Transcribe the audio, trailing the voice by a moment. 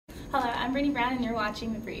Hello, I'm Brittany Brown and you're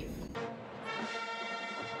watching The Brief.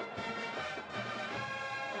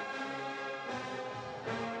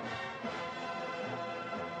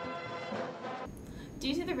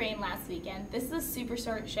 Due to the rain last weekend, this is a super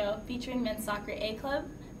short show featuring men's soccer A club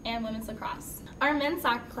and women's lacrosse. Our men's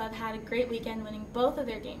soccer club had a great weekend, winning both of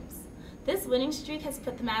their games. This winning streak has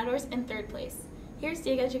put the Matadors in third place. Here's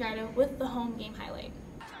Diego Gigardo with the home game highlight.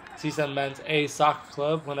 CSUN men's A soccer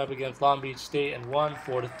club went up against Long Beach State and won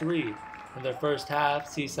 4-3. In their first half,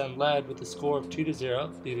 CSUN led with a score of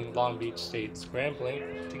 2-0, leaving Long Beach State scrambling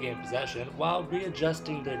to gain possession while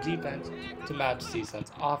readjusting their defense to match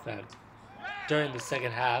CSUN's offense. During the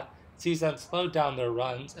second half, CSUN slowed down their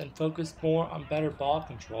runs and focused more on better ball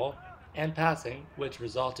control and passing, which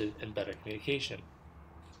resulted in better communication.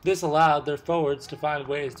 This allowed their forwards to find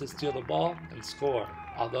ways to steal the ball and score.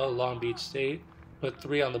 Although Long Beach State put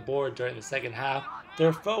 3 on the board during the second half,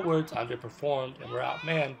 their forwards underperformed and were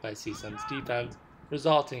outmanned by CSUN's defense,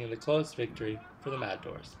 resulting in the close victory for the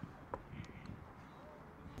Matadors.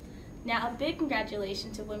 Now, a big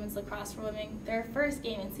congratulations to women's lacrosse for winning their first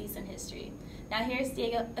game in CSUN history. Now here's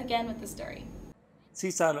Diego again with the story.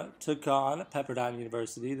 CSUN took on Pepperdine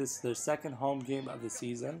University. This is their second home game of the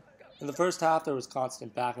season. In the first half, there was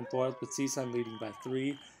constant back and forth, with CSUN leading by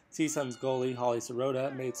 3. CSUN's goalie, Holly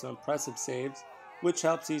Sirota, made some impressive saves, which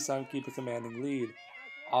helped CSUN keep a commanding lead.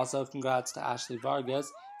 Also, congrats to Ashley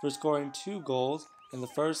Vargas for scoring 2 goals in the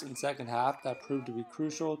first and second half that proved to be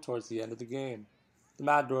crucial towards the end of the game. The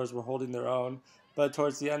Matadors were holding their own, but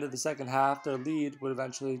towards the end of the second half, their lead would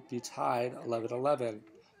eventually be tied 11-11.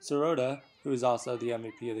 Sirota, who is also the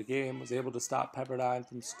MVP of the game, was able to stop Pepperdine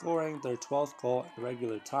from scoring their 12th goal in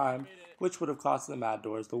regular time, which would have cost the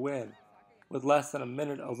Matadors the win. With less than a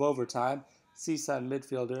minute of overtime, CSUN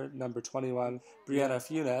midfielder number 21, Brianna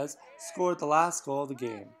Funes, scored the last goal of the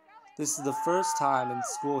game. This is the first time in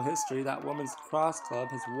school history that women's lacrosse club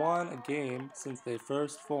has won a game since they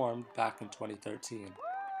first formed back in 2013.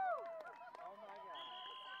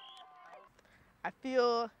 I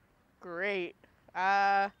feel great.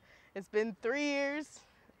 It's been 3 years,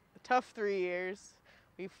 a tough 3 years.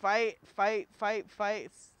 We fight,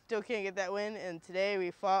 still can't get that win, and today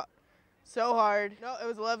we fought so hard. No, it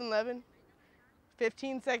was 11-11.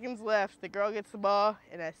 15 seconds left. The girl gets the ball,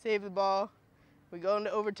 and I save the ball. We go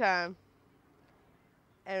into overtime.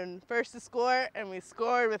 And first to score, and we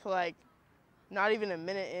scored with like not even a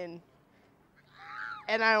minute in.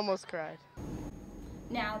 And I almost cried.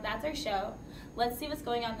 Now, that's our show. Let's see what's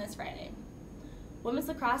going on this Friday. Women's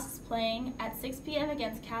lacrosse is playing at 6 p.m.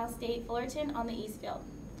 against Cal State Fullerton on the East Field.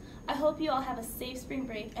 I hope you all have a safe spring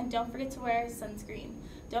break, and don't forget to wear sunscreen.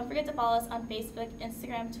 Don't forget to follow us on Facebook,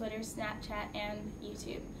 Instagram, Twitter, Snapchat, and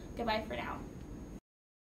YouTube. Goodbye for now.